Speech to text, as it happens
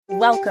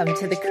Welcome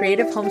to the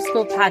Creative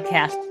Homeschool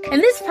Podcast. In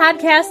this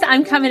podcast,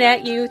 I'm coming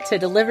at you to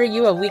deliver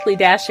you a weekly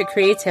dash of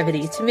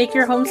creativity to make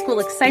your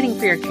homeschool exciting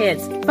for your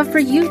kids, but for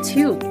you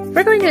too.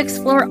 We're going to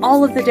explore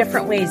all of the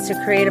different ways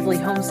to creatively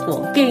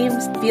homeschool: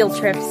 games, field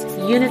trips,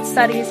 unit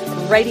studies,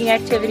 writing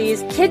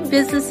activities, kid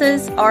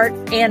businesses, art,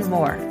 and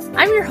more.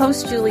 I'm your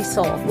host, Julie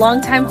Soul,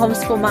 longtime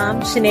homeschool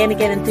mom,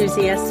 shenanigan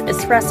enthusiast,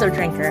 espresso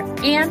drinker,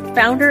 and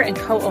founder and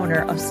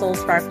co-owner of Soul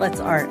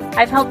Sparklets Art.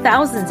 I've helped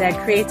thousands add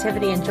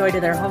creativity and joy to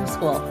their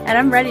homeschool, and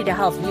I'm ready to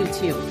help you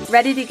too.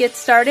 Ready to get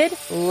started?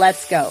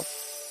 Let's go.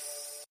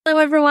 Hello,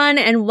 everyone,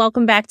 and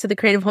welcome back to the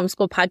Creative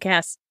Homeschool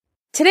Podcast.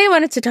 Today, I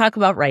wanted to talk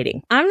about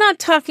writing. I'm not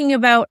talking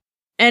about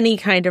any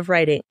kind of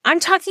writing.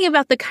 I'm talking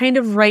about the kind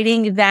of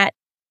writing that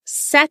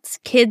sets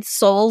kids'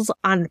 souls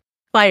on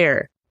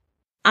fire.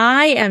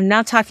 I am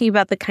not talking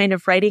about the kind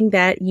of writing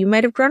that you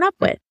might have grown up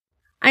with.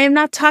 I am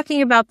not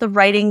talking about the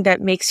writing that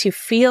makes you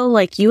feel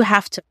like you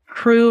have to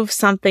prove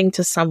something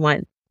to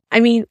someone. I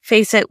mean,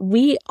 face it,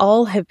 we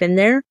all have been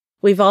there.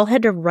 We've all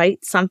had to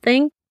write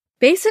something,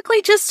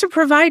 basically just to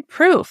provide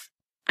proof.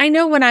 I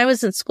know when I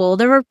was in school,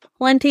 there were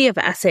plenty of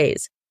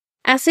essays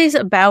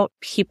about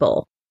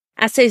people,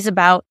 essays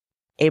about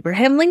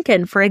Abraham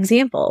Lincoln, for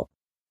example.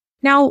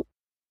 Now,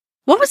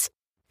 what was the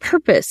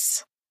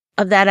purpose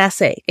of that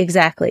essay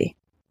exactly?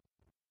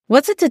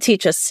 Was it to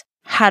teach us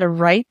how to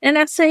write an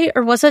essay,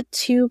 or was it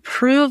to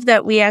prove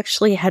that we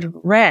actually had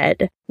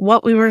read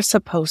what we were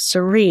supposed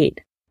to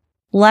read?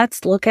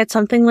 Let's look at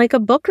something like a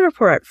book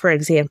report, for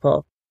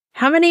example.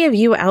 How many of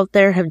you out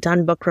there have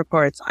done book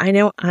reports? I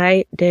know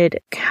I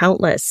did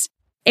countless.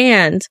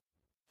 And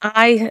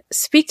I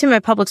speak to my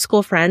public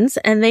school friends,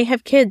 and they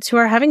have kids who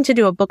are having to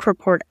do a book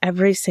report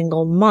every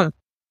single month.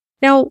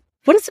 Now,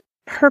 what is the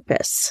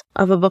purpose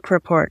of a book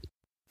report?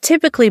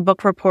 Typically,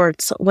 book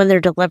reports, when they're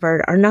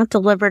delivered, are not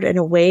delivered in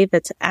a way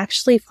that's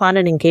actually fun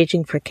and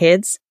engaging for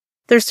kids.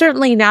 They're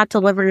certainly not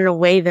delivered in a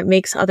way that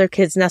makes other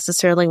kids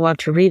necessarily want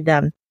to read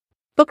them.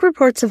 Book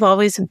reports have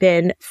always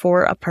been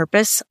for a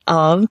purpose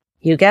of,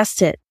 you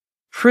guessed it,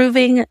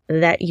 proving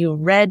that you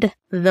read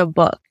the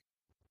book.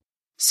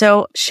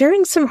 So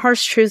sharing some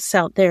harsh truths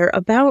out there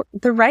about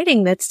the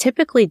writing that's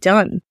typically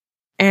done.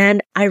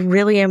 And I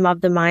really am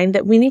of the mind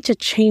that we need to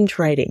change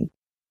writing.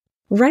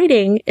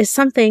 Writing is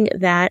something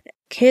that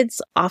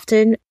kids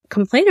often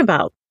complain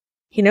about.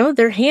 You know,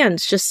 their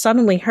hands just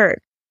suddenly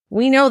hurt.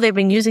 We know they've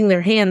been using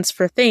their hands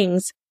for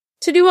things,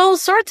 to do all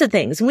sorts of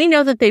things. We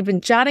know that they've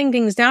been jotting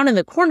things down in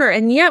the corner,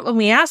 and yet when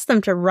we ask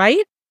them to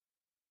write,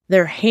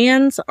 their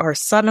hands are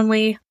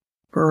suddenly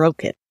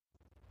broken.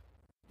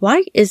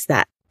 Why is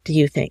that, do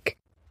you think?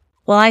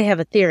 Well, I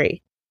have a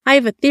theory. I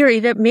have a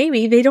theory that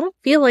maybe they don't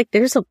feel like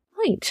there's a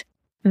point.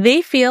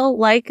 They feel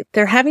like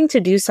they're having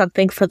to do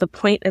something for the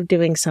point of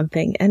doing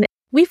something. And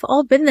we've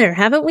all been there,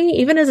 haven't we?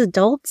 Even as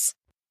adults.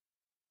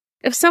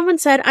 If someone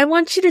said, I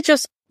want you to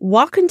just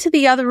walk into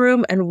the other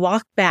room and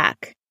walk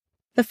back,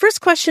 the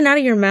first question out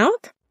of your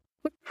mouth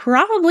would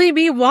probably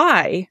be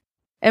why.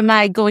 Am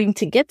I going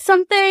to get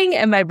something?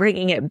 Am I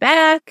bringing it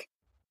back?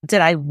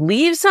 Did I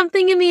leave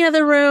something in the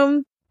other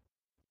room?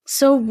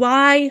 So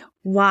why?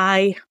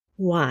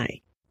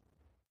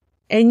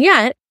 And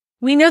yet,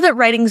 we know that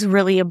writing's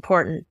really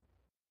important.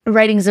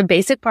 Writing's a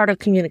basic part of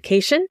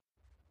communication.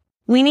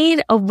 We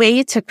need a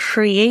way to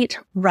create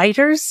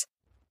writers,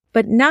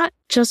 but not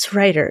just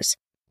writers.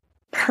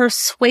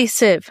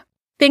 Persuasive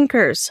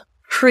thinkers,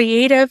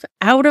 creative,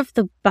 out of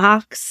the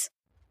box.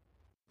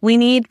 We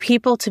need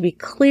people to be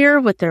clear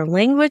with their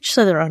language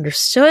so they're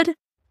understood,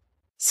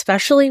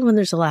 especially when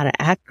there's a lot of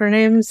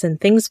acronyms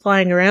and things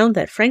flying around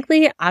that,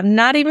 frankly, I'm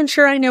not even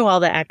sure I know all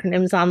the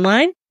acronyms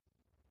online.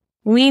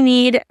 We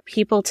need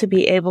people to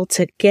be able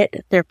to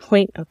get their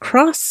point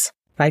across.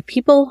 By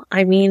people,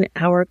 I mean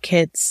our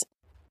kids.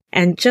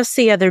 And just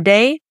the other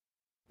day,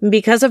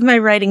 because of my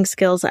writing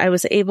skills, I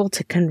was able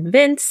to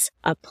convince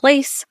a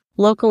place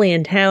locally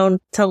in town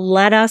to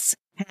let us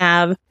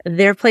have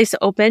their place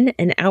open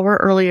an hour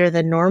earlier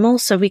than normal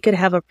so we could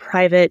have a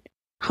private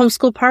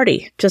homeschool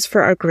party just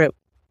for our group.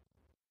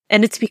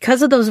 And it's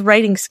because of those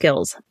writing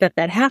skills that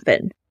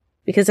happened.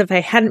 Because if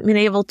I hadn't been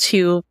able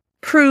to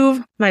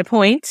prove my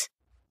point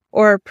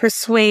or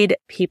persuade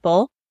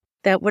people,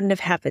 that wouldn't have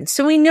happened.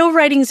 So we know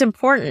writing's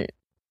important.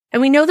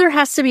 And we know there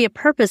has to be a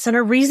purpose and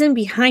a reason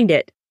behind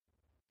it.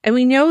 And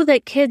we know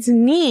that kids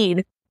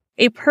need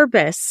a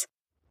purpose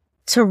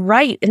to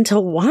write and to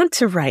want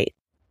to write.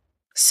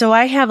 So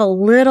I have a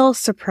little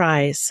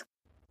surprise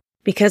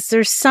because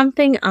there's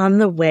something on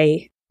the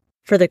way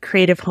for the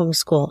Creative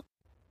Homeschool,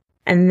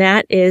 and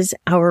that is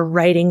our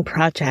writing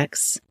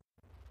projects.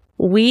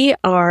 We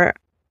are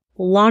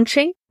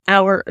launching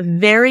our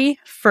very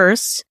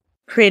first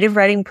creative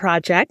writing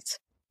project,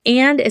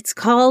 and it's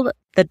called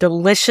The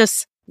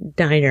Delicious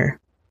Diner.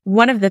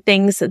 One of the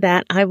things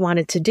that I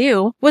wanted to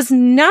do was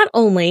not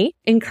only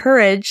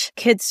encourage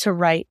kids to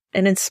write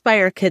and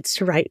inspire kids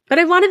to write, but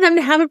I wanted them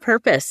to have a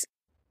purpose,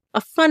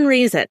 a fun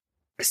reason.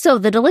 So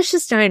The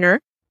Delicious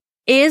Diner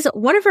is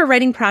one of our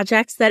writing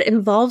projects that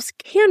involves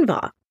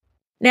Canva.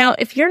 Now,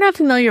 if you're not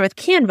familiar with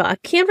Canva,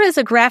 Canva is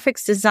a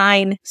graphics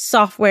design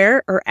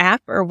software or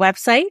app or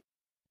website.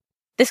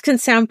 This can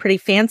sound pretty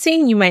fancy.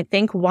 You might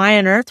think, why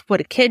on earth would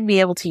a kid be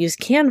able to use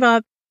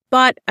Canva?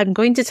 But I'm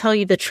going to tell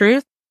you the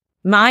truth.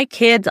 My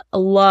kids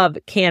love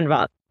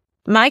Canva.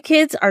 My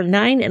kids are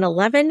 9 and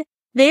 11.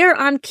 They are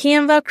on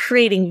Canva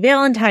creating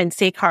Valentine's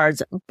Day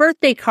cards,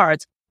 birthday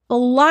cards,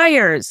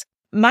 flyers.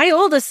 My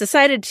oldest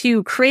decided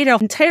to create an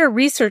entire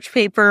research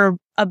paper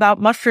about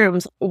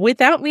mushrooms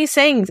without me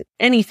saying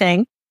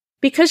anything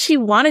because she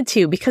wanted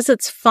to, because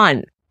it's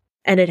fun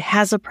and it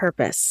has a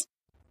purpose.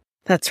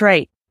 That's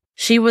right.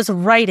 She was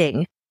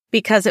writing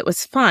because it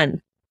was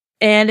fun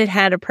and it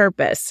had a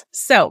purpose.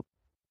 So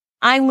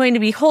I'm going to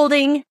be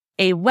holding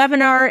a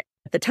webinar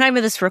at the time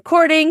of this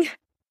recording,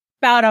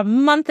 about a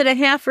month and a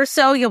half or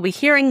so. You'll be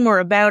hearing more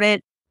about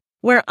it,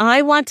 where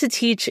I want to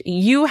teach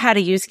you how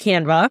to use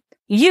Canva,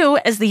 you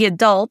as the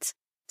adult,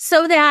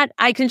 so that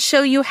I can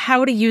show you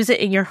how to use it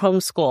in your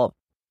homeschool.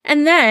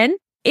 And then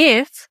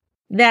if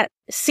that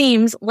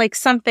seems like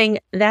something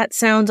that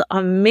sounds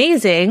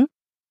amazing,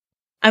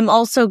 I'm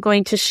also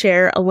going to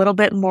share a little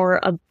bit more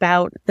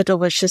about the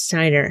Delicious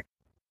Diner.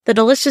 The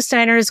Delicious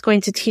Diner is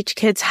going to teach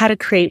kids how to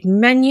create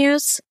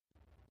menus,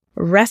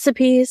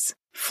 recipes,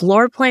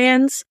 floor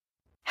plans,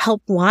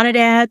 help wanted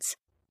ads,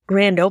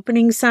 grand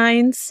opening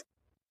signs.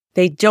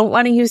 They don't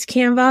want to use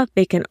Canva.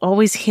 They can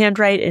always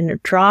handwrite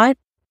and draw it.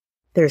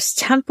 There's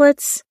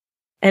templates,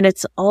 and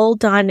it's all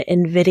done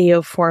in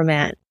video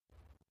format.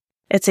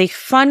 It's a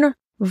fun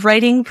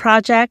writing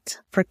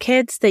project for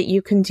kids that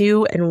you can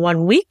do in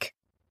 1 week,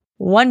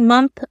 1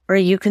 month, or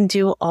you can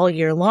do all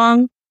year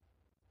long.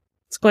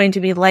 It's going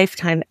to be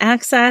lifetime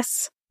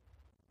access.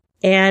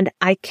 And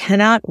I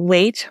cannot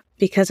wait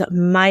because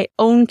my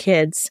own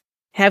kids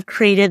have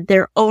created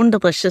their own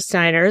Delicious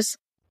Diners.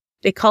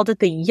 They called it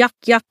the Yuck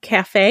Yuck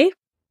Cafe.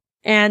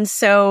 And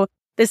so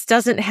this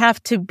doesn't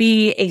have to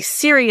be a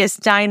serious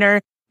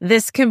diner.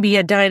 This can be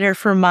a diner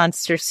for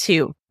monsters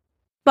too.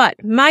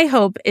 But my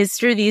hope is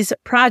through these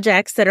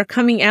projects that are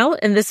coming out,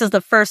 and this is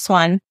the first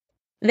one,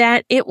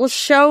 that it will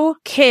show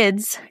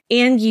kids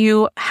and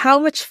you how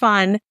much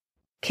fun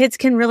kids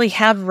can really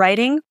have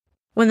writing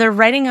when they're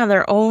writing on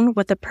their own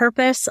with a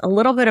purpose, a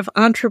little bit of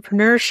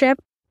entrepreneurship,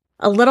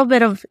 a little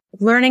bit of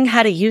learning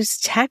how to use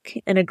tech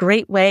in a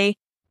great way,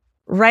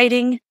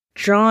 writing,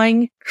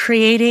 drawing,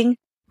 creating,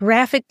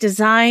 graphic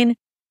design,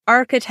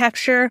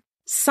 architecture,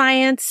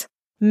 science,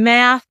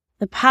 math.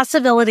 The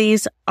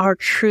possibilities are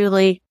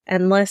truly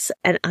endless,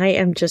 and I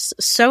am just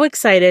so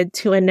excited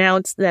to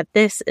announce that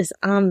this is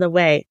on the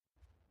way.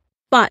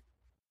 But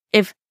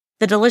if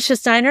the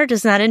Delicious Diner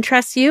does not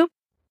interest you,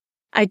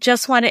 I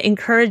just want to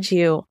encourage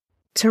you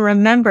to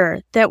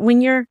remember that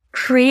when you're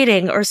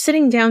creating or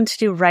sitting down to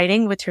do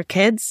writing with your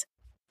kids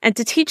and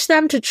to teach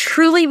them to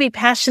truly be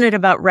passionate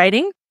about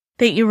writing,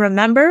 that you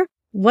remember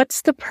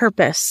what's the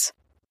purpose?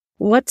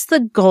 What's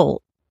the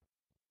goal?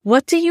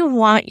 What do you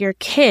want your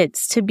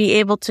kids to be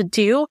able to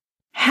do?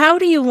 How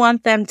do you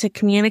want them to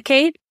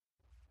communicate?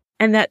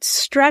 And that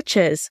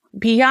stretches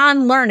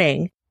beyond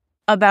learning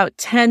about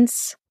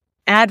tense,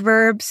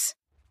 adverbs,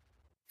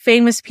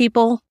 famous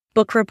people,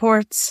 book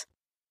reports.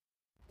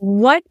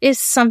 What is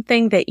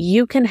something that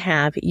you can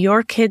have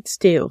your kids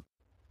do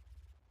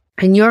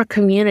in your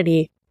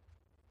community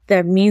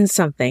that means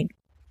something?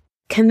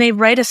 Can they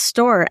write a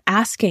store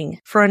asking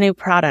for a new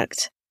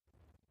product?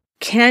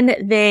 Can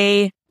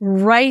they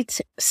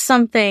write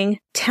something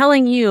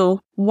telling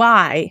you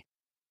why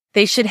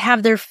they should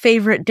have their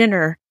favorite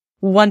dinner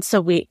once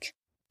a week?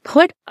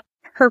 Put a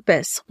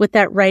purpose with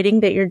that writing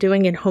that you're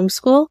doing in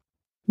homeschool.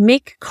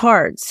 Make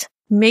cards,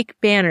 make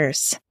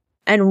banners,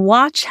 and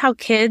watch how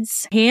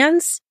kids'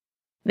 hands,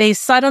 they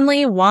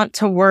suddenly want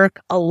to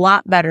work a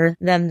lot better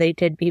than they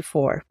did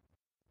before.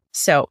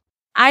 So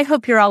I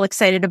hope you're all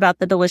excited about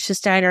the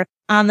Delicious Diner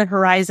on the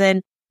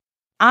horizon.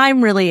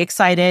 I'm really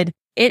excited.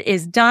 It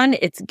is done.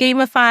 It's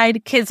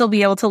gamified. Kids will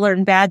be able to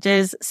learn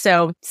badges.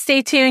 So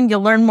stay tuned.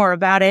 You'll learn more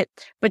about it.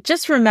 But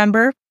just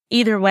remember,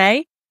 either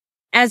way,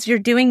 as you're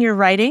doing your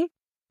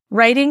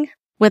writing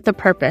with a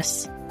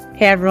purpose.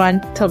 Hey,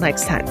 everyone. Till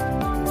next time.